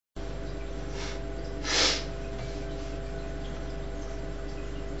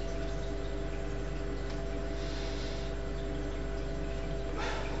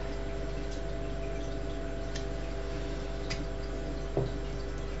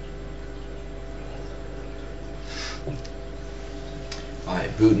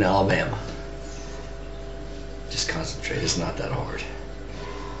Alright, Bruton, Alabama. Just concentrate, it's not that hard.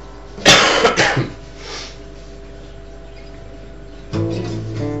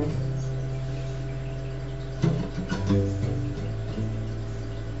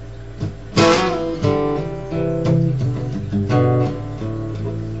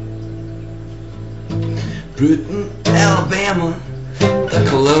 Bruton, Alabama, the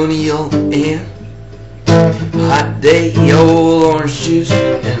colonial inn. Hot day, old orange juice,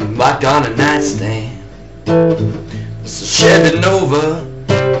 and vodka on a nightstand. So Chevy Nova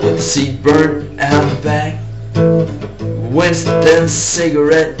with the seat burnt out the back. Winston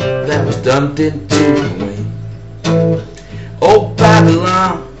cigarette that was dumped into the wind. Old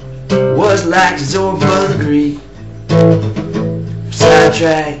Babylon was like Zorba the Greek,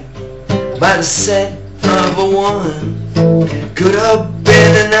 sidetracked by the set of a woman. Could have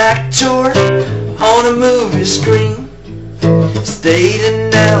been an actor on a movie screen. Stayed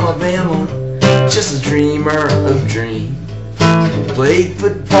in Alabama, just a dreamer of dreams. Played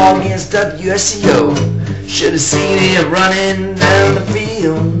football against WSCO. Should have seen him running down the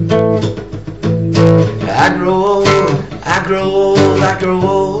field. I grow old, I grow old, I grow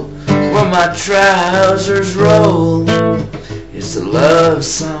old when my trousers roll. It's a love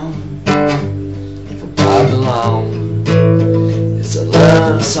song for Babylon. It's a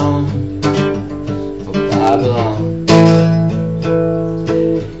love song for Babylon.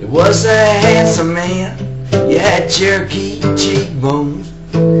 It was a handsome man. You had Cherokee cheekbones.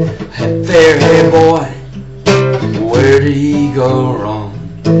 Had fair hair boy. Where did he go wrong?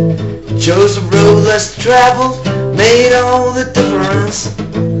 Chose the road less traveled, made all the difference.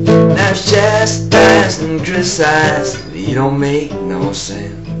 Now it's chastised and criticized. He don't make no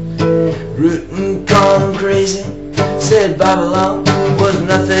sense. Rootin' called him crazy, said Babylon was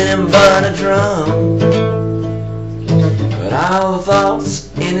nothing but a drum. But all the thoughts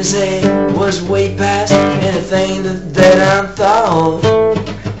in his head was way past anything that I thought.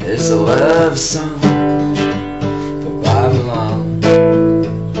 It's a love song for Babylon.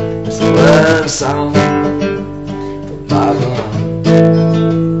 It's a love song for Babylon.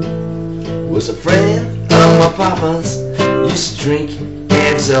 Was a friend of my papa's, used to drink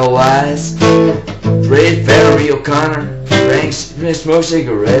and sell wise. Read Valerie O'Connor, drank, smoked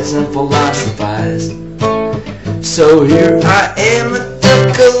cigarettes and philosophized. So here I am at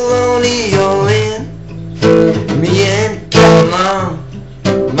the colonial inn, me and Caroline,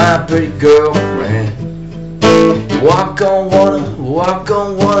 my pretty girlfriend. Walk on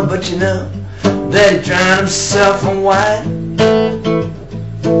water, but you know that he drowned himself in wine.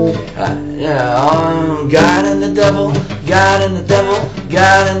 God and the devil, God and the devil,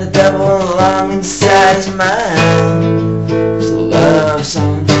 God and the devil along inside his mind. It's a love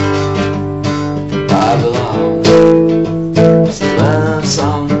song for Babylon. It's a love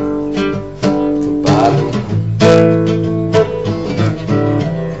song for Babylon.